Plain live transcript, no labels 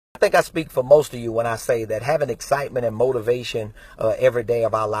think I speak for most of you when I say that having excitement and motivation every day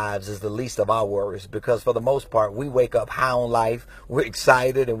of our lives is the least of our worries, because for the most part, we wake up high on life. We're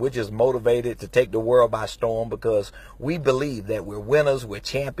excited and we're just motivated to take the world by storm because we believe that we're winners, we're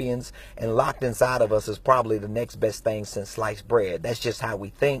champions, and locked inside of us is probably the next best thing since sliced bread. That's just how we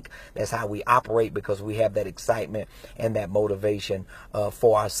think. That's how we operate, because we have that excitement and that motivation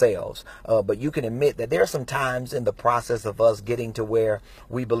for ourselves. But you can admit that there are some times in the process of us getting to where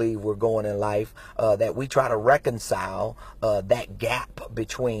we believe we're going in life that we try to reconcile that gap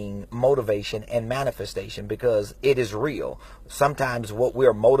between motivation and manifestation, because it is real. Sometimes what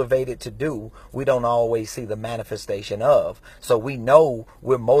we're motivated to do, we don't always see the manifestation of. So we know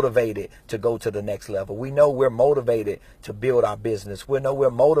we're motivated to go to the next level. We know we're motivated to build our business. We know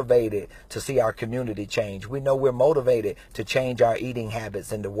we're motivated to see our community change. We know we're motivated to change our eating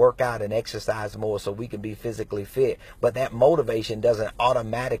habits and to work out and exercise more so we can be physically fit. But that motivation doesn't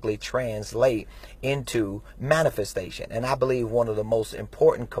automatically translate into manifestation. And I believe one of the most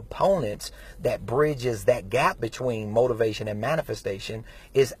important components that bridges that gap between motivation and manifestation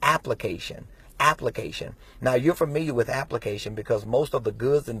is application. Application. Now, you're familiar with application because most of the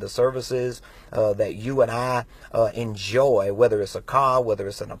goods and the services that you and I enjoy, whether it's a car, whether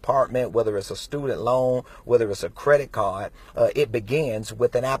it's an apartment, whether it's a student loan, whether it's a credit card, it begins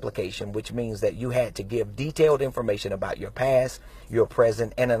with an application, which means that you had to give detailed information about your past, your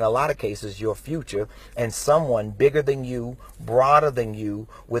present, and in a lot of cases, your future, and someone bigger than you, broader than you,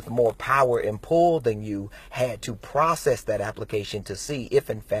 with more power and pull than you had to process that application to see if,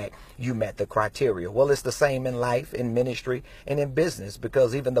 in fact, you met the criteria. Well, it's the same in life, in ministry, and in business,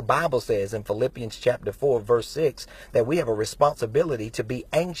 because even the Bible says in Philippians chapter 4, verse 6, that we have a responsibility to be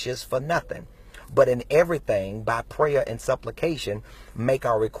anxious for nothing, but in everything, by prayer and supplication, make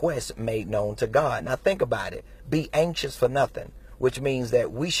our requests made known to God. Now think about it. Be anxious for nothing, which means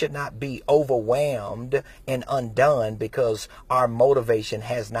that we should not be overwhelmed and undone because our motivation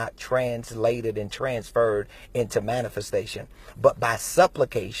has not translated and transferred into manifestation. But by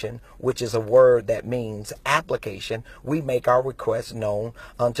supplication, which is a word that means application, we make our requests known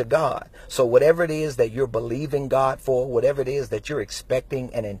unto God. So whatever it is that you're believing God for, whatever it is that you're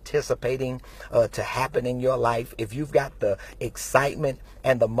expecting and anticipating to happen in your life, if you've got the excitement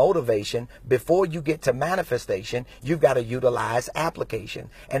and the motivation, before you get to manifestation, you've got to utilize application.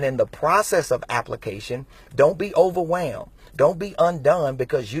 And in the process of application, don't be overwhelmed. Don't be undone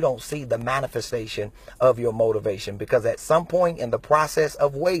because you don't see the manifestation of your motivation, because at some point in the process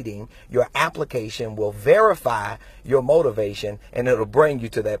of waiting, your application will verify your motivation and it'll bring you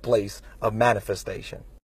to that place of manifestation.